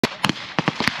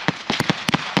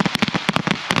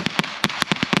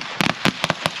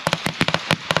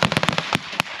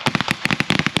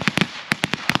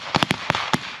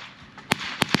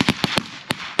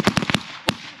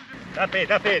Up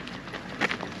it, up it.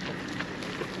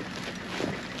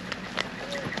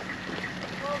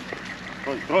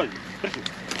 Troj, brži.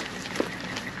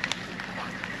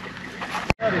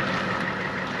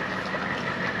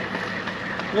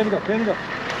 Kreni ga, kreni ga.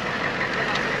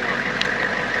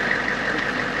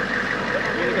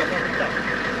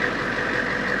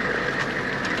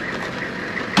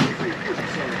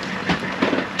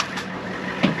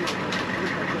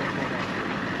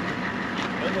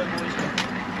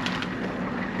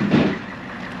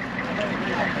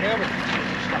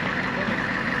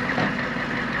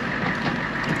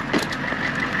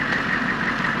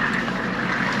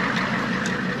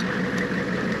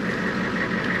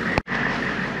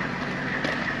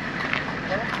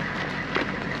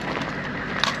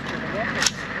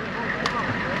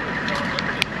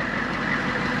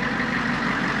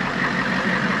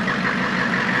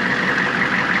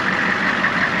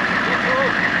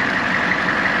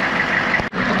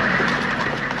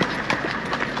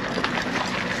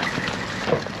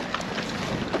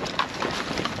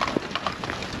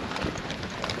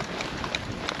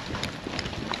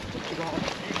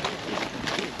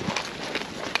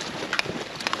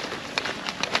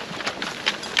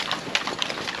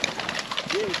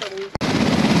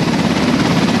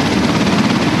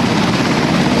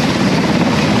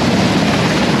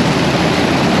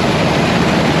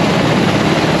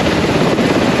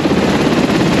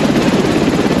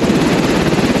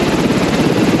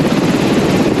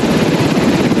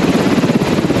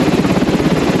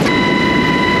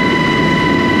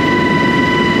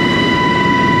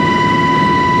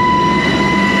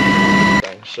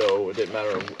 So it didn't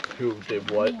matter who did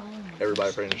what,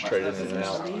 everybody pretty much traded in and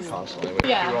out constantly.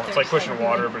 Yeah. It's like pushing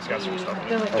water, but it's got some stuff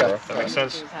in it. Okay. That makes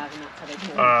sense.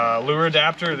 Lure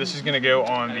adapter, this is going to go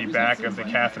on the back of the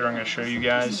catheter I'm going to show you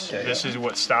guys. This is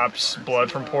what stops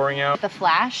blood from pouring out. The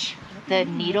flash, the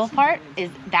needle part,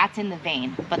 that's in the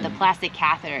vein, but the plastic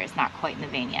catheter is not quite in the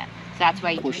vein yet. So that's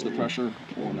why you Push the pressure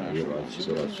on that.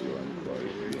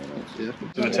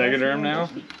 The tegaderm now.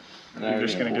 You're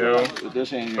just going to go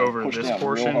over this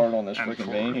portion and pull.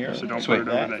 vein here. So don't put it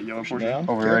over that yellow portion.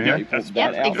 Over right here?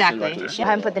 Yep, exactly. Go ahead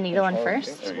and put the needle in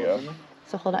first. There you go.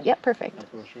 So hold on. Yep, perfect.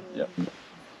 Yep.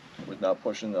 Without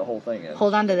pushing the whole thing in.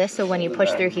 Hold on to this so when you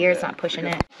push through here, it's not pushing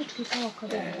it.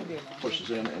 Pushes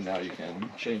in, and now you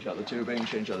can change out the tubing,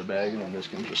 change out the bag, and then this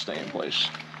can just stay in place.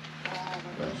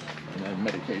 And then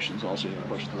medications also you can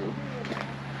push through.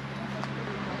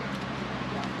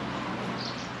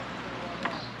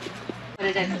 Oh,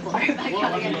 they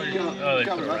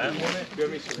put a rat on it?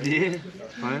 Yeah.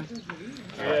 Fine.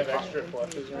 have extra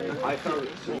flushes right? Alright,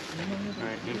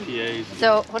 MPAs.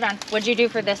 So hold on. What'd you do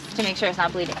for this to make sure it's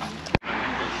not bleeding?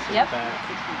 Yep.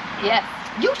 Yes.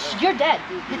 You're dead.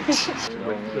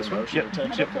 This one? Yep.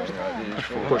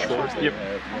 Push forward. Yep.